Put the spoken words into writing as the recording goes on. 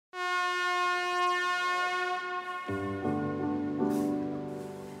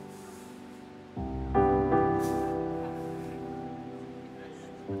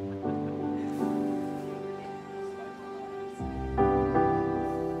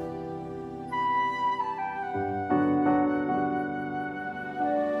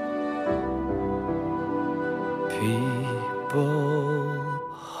People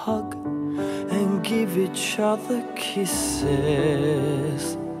hug and give each other kisses,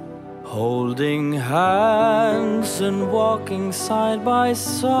 holding hands and walking side by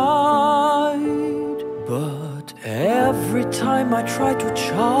side. But every time I try to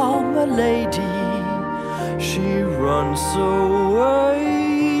charm a lady, she runs away.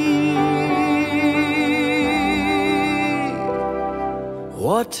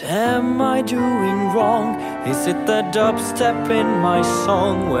 What am I doing wrong? Is it the dubstep in my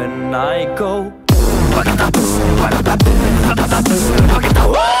song when I go?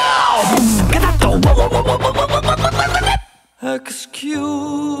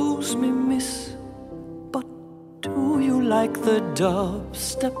 Excuse me, miss, but do you like the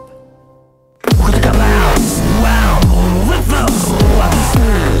dubstep?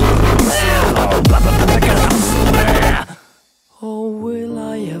 Or will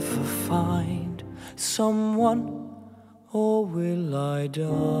I ever find someone, or will I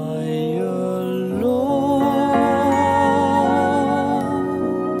die alone?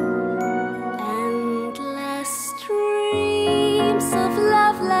 Endless streams of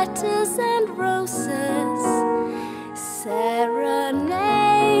love letters and roses,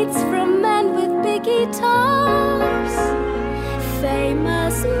 serenades from men with big guitars.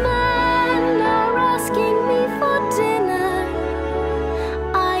 Famous men are asking me for dinner.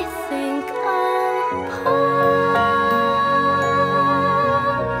 I think I'll pass.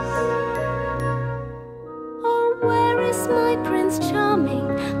 Oh, where is my Prince Charming,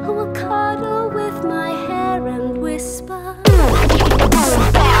 who will cuddle with my hair and whisper?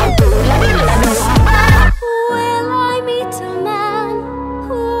 Will I meet a man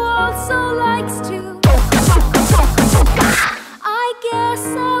who also likes to? I guess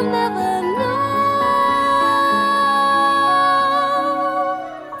I'll never know.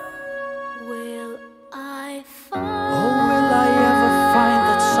 Will I find? Or will I ever find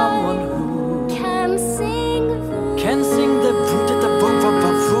that someone who can sing the boo?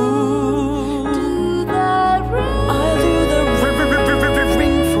 do the ring? I'll do the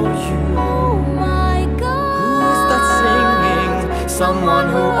ring for you. Oh my God! Who is that singing? Someone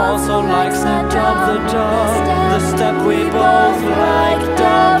who also likes the dub, the step. We both like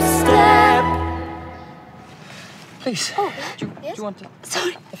dubstep. Please, Oh, do yes? you want to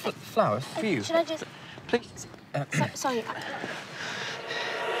Sorry. flowers for you? Should I just? Please. Sorry.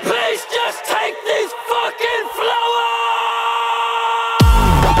 Please just take these fucking flowers!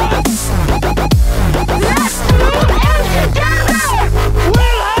 Let's move in together!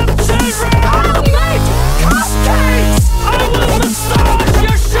 We'll have children! I'll make cupcakes! I will massage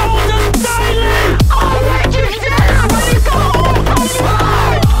your shoulders daily! I'll make you dance when you go home from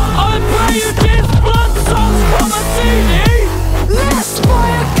work! I'll play you these blood songs from a CD! Let's buy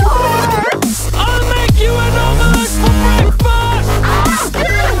a car! I'll make you an omelette for breakfast! I'll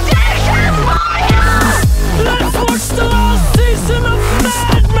do dishes for you! Let's watch the last season of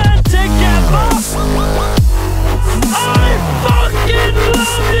Mad Men together! I fucking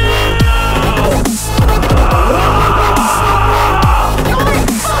love you! I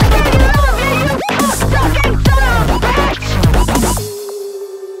fucking love you, you cock-sucking son of a bitch!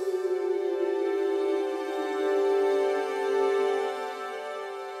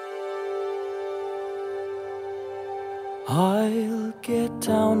 I'll get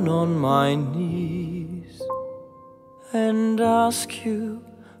down on my knees and ask you,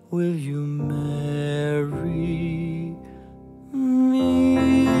 will you marry